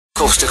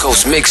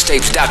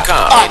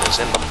coasttocoastmixtapes.com.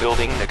 Is in the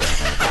building, nigga.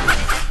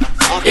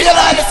 You know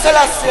like the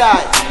Celestia.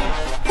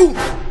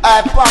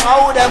 I pang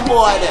out them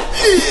boy them.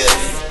 Yes.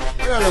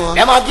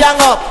 Them a gang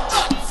up.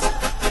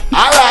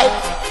 Alright.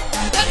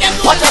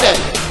 What of them?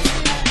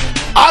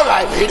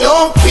 Alright, me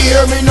don't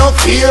care, me no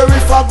care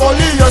if I go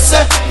leave you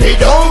say. Me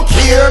don't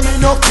care,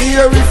 me no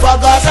care if I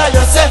Gaza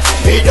you say.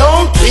 Me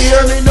don't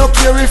care, me no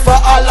care if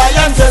I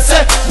Alliance you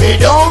say. Me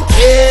don't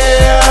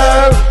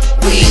care,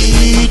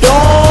 we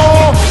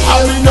don't.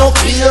 And me no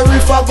care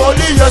if I go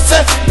leave you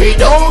say. Me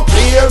don't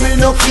care, me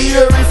no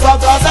care if I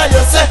Gaza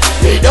you say.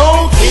 Me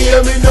don't care,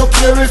 me no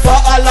care if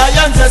I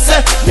Alliance you say.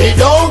 Me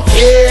don't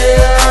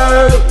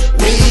care,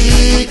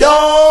 we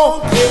don't.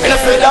 Me no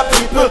afraid of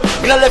people,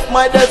 me no left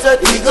my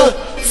desert eagle.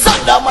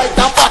 Sodomite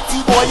and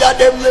party boy a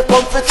them me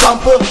come for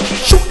trample.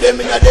 Shoot them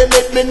in a them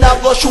head, me now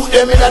go shoot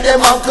them in a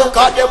them ankle.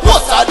 Cause them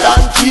worser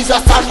than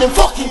Jesus and them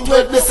fucking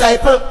 12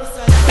 disciple.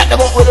 Let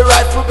them out with the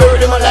rifle, bury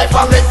them alive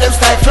and let them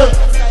stifle.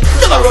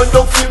 Them a run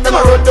down film, them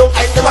a run down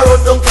ice, them a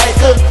run down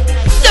title.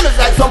 Them is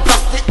like some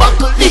plastic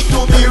bottle, need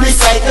to be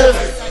recycled.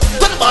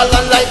 Put the ball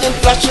and lightning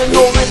flash, you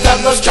know it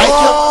and go strike you.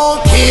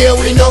 Don't care,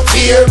 we no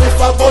care if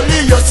I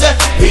bully you say.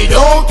 We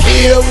don't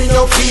care, we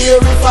no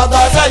care if I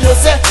Gaza you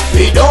say.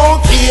 We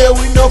don't care,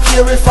 we no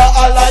care if I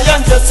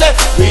Alliance you say.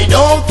 We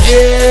don't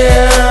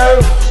care,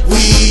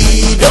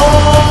 we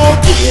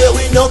don't care,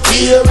 we no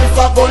care if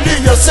I bully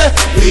you say.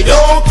 We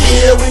don't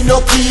care, we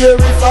no care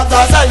if I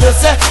Gaza you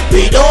say.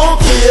 We don't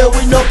care,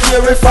 we no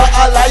care if I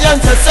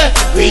Alliance you say.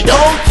 We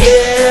don't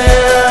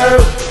care,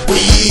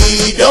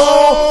 we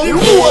don't. The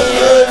whole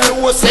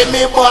world know say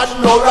me bad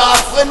no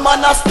wrath. When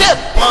man a step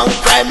on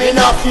crime, me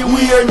not fi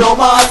wear no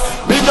mask.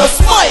 Me no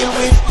smile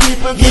with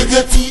people, give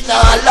your teeth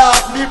and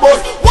laugh. Me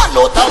but one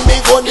out and me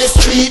go the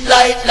street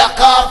like lock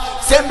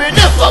off. Say me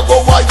never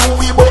go where you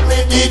we, but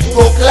me did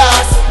go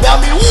class. Me a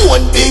me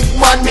own big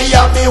man, me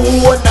a me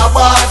own a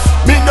boss.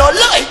 Me no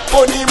like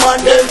funny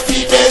man, them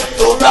fi dead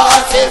to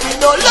rat. Say me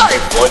no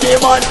like funny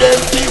man, them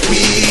fi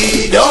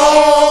we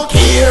don't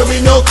care. We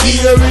no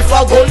care if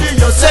I go leave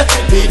you say.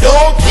 We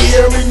don't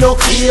care, we no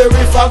care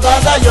if I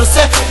Gaza you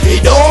say. We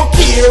don't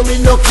care,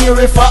 we no care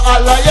if I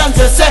Alliance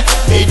you say.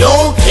 We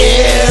don't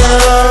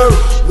care,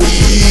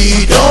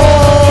 we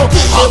don't.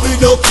 And we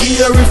no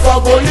care if I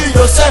go leave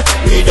you say.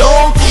 We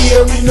don't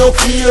care, we no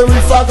care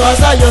if I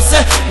Gaza you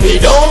say. We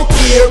don't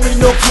care, we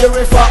no care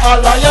if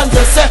I Alliance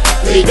you say.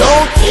 We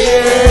don't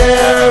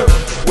care,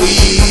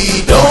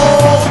 we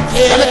don't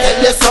care. Let me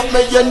tell you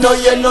something, you know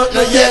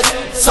yet.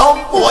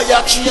 Some boy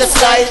a chase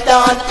like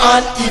down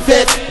and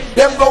Yvette.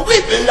 Them go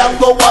wibble and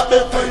go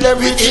wobble till them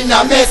reach in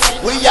a mess.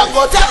 We a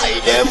go tie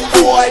them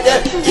boy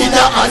them in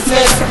a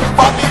handmess.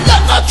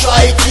 Babylon a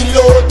try kill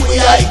out we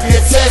high grade